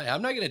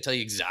 I'm not going to tell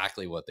you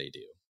exactly what they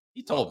do.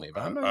 He told me,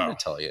 but I'm not going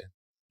to tell you.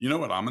 You know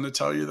what I'm going to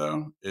tell you,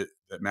 though?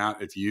 That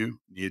Matt, if you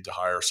need to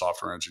hire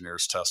software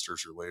engineers,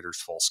 testers, or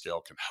leaders, Full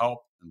Scale can help.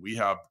 And we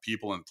have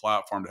people in the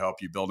platform to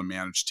help you build and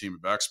manage a team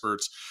of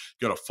experts.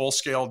 Go to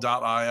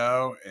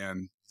fullscale.io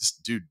and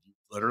just, dude,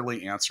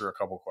 literally answer a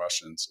couple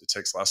questions. It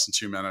takes less than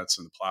 2 minutes,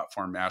 and the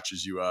platform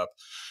matches you up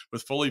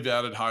with fully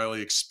vetted,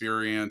 highly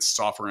experienced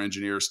software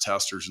engineers,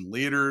 testers, and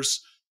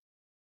leaders.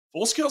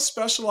 Full Scale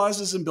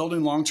specializes in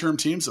building long-term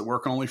teams that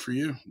work only for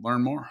you.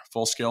 Learn more,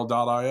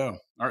 fullscale.io.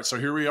 All right, so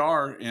here we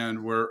are,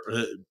 and we're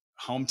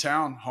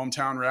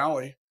hometown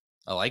rally.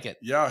 I like it.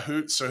 Yeah.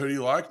 Who do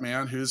you like,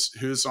 man? Who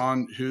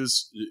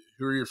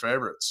are your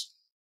favorites?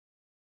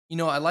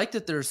 I like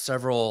that there's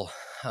several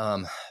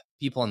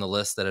people on the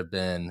list that have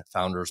been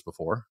founders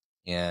before.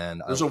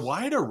 And there's a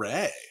wide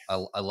array.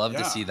 I love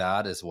to see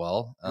that as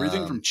well.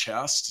 Everything from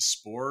chess to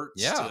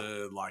sports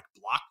to like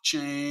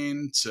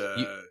blockchain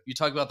to you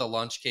talk about the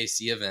Launch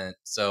KC event.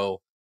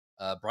 So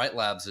Bright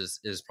Labs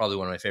is probably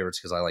one of my favorites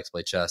because I like to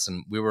play chess.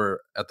 And we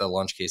were at the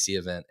Launch KC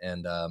event,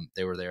 and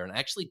they were there, and I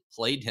actually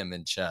played him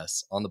in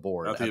chess on the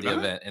board at the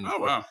event. And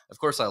of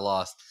course I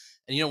lost.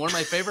 And one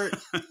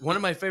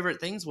of my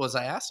favorite things was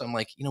I asked him,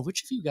 like,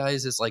 which of you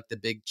guys is like the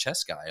big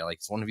chess guy?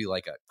 Like, is one of you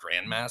like a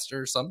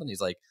grandmaster or something?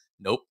 He's like,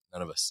 nope,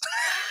 none of us.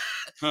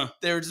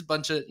 They're just a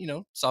bunch of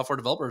software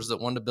developers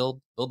that wanted to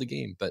build the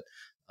game. But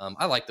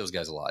I like those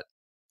guys a lot.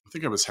 I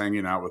think I was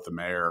hanging out with the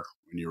mayor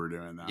when you were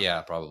doing that.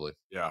 Yeah, probably.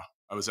 Yeah,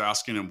 I was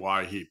asking him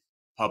why he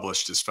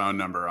published his phone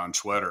number on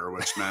Twitter,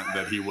 which meant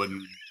that he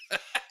wouldn't.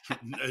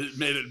 It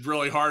made it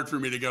really hard for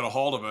me to get a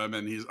hold of him.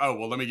 And he's, oh,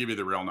 well, let me give you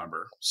the real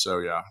number. So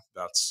yeah,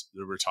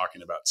 we're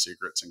talking about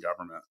secrets in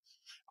government.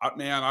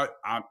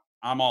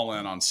 I'm all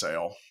in on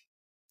sale.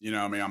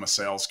 I'm a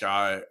sales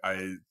guy.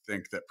 I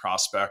think that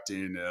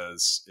prospecting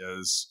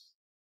is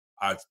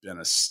I've been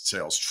a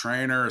sales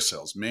trainer, a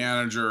sales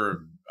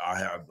manager. I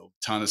have a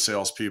ton of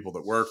salespeople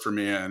that work for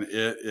me. And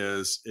it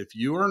is, if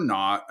you are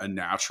not a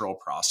natural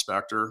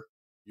prospector,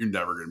 you're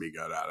never going to be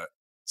good at it.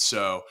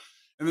 So,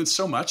 and then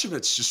so much of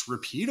it's just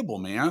repeatable,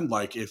 man.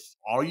 Like if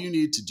all you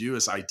need to do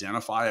is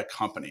identify a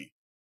company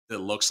that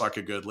looks like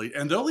a good lead,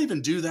 and they'll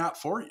even do that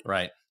for you.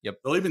 Right. Yep.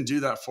 They'll even do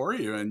that for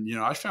you. And,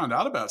 I found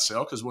out about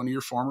sale because one of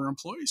your former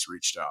employees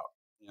reached out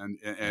and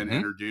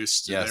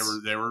introduced, yes.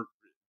 they were,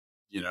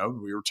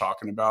 we were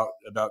talking about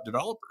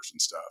developers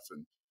and stuff.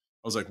 And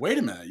I was like, wait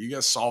a minute, you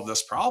guys solved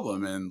this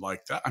problem. And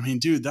like that, I mean,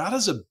 dude, that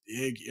is a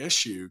big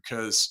issue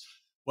because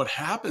what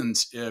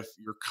happens if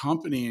your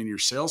company and your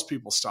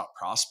salespeople stop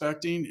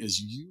prospecting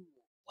is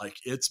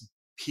it's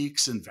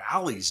peaks and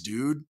valleys,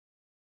 dude.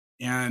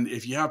 And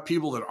if you have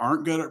people that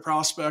aren't good at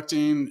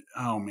prospecting,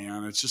 oh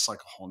man, it's just like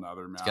a whole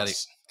nother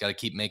mess. Got to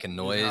keep making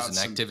noise and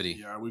activity.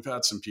 Yeah, we've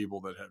had some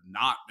people that have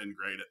not been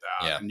great at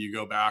that. Yeah. And you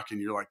go back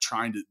and you're like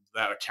trying to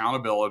that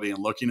accountability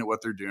and looking at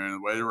what they're doing,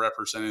 the way they're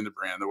representing the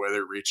brand, the way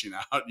they're reaching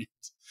out.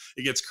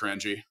 It gets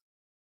cringy.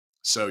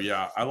 So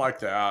yeah, I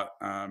like that.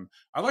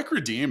 I like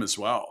Redeem as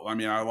well. I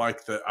mean, I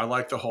like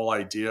the whole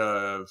idea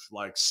of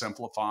like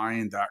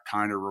simplifying that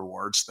kind of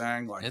rewards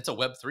thing. Like it's a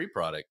Web3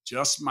 product.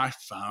 Just my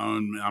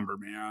phone number,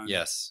 man.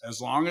 Yes. As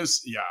long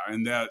as,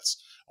 and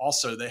that's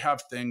also, they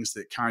have things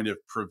that kind of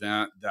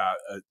prevent that.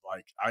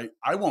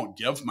 I won't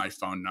give my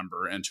phone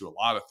number into a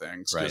lot of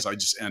things because I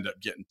just end up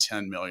getting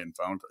 10 million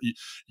phone calls.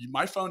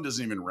 My phone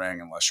doesn't even ring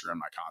unless you're in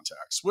my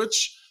contacts,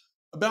 which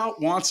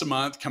about once a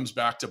month comes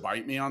back to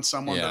bite me on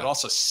someone, but it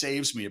also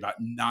saves me about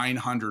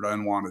 900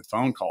 unwanted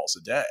phone calls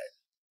a day.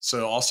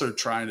 So also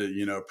trying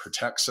to,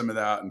 protect some of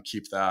that and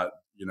keep that,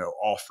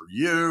 all for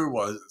you,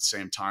 while at the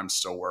same time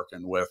still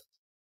working with,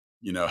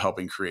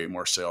 helping create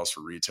more sales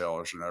for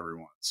retailers and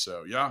everyone.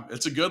 So yeah,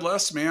 it's a good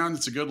list, man.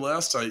 It's a good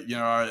list.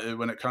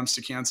 When it comes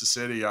to Kansas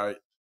City,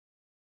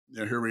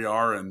 here we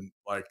are in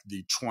like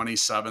the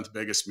 27th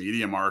biggest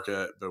media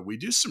market, but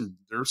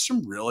there's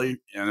some really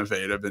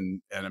innovative and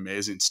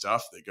amazing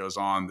stuff that goes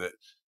on that,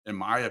 in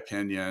my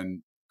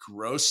opinion,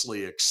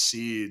 grossly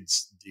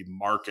exceeds the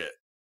market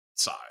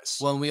size.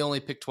 Well, and we only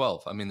picked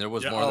 12. I mean, there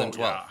was more than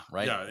 12,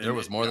 right? Yeah, there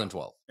was more than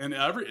 12. And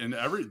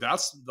every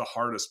that's the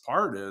hardest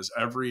part is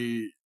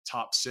every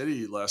top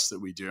city list that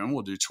we do, and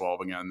we'll do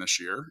 12 again this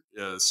year,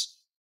 is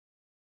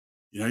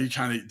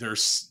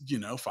there's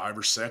 5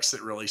 or 6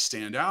 that really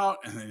stand out,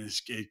 and then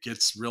it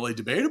gets really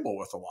debatable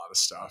with a lot of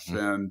stuff.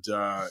 Mm-hmm.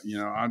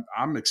 And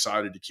I'm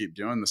excited to keep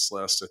doing this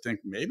list. I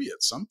think maybe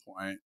at some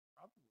point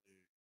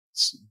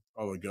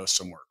probably go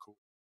somewhere cool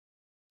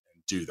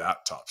and do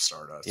that top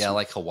startup. Yeah,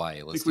 like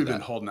Hawaii. I think we've been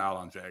holding out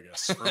on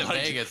Vegas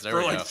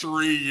for like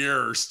 3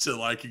 years to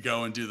like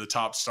go and do the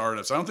top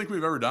startups. I don't think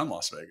we've ever done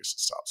Las Vegas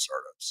as top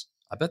startups.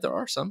 I bet there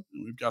are some.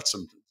 We've got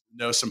some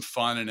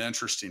fun and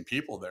interesting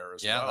people there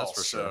as well. Yeah, that's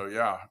for sure.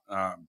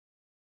 So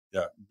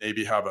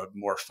maybe have a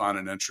more fun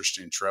and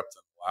interesting trip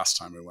than the last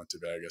time we went to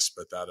Vegas,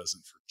 but that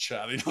isn't for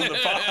chatting on the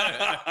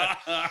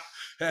pod.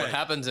 What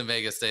happens in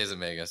Vegas stays in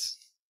Vegas.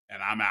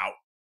 And I'm out.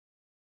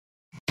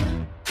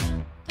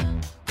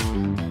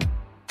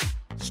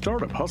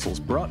 Startup Hustles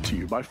brought to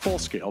you by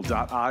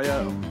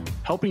Fullscale.io,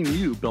 helping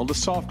you build a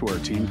software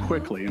team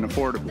quickly and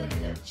affordably.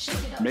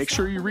 Make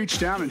sure you reach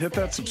down and hit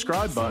that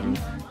subscribe button,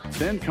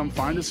 then come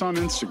find us on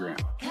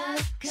Instagram.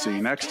 See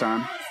you next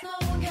time.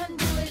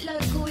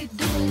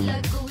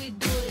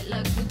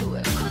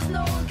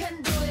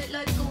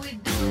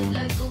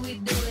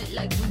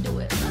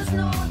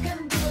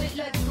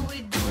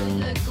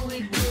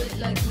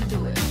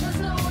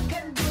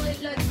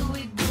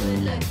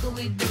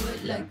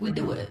 We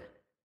do it.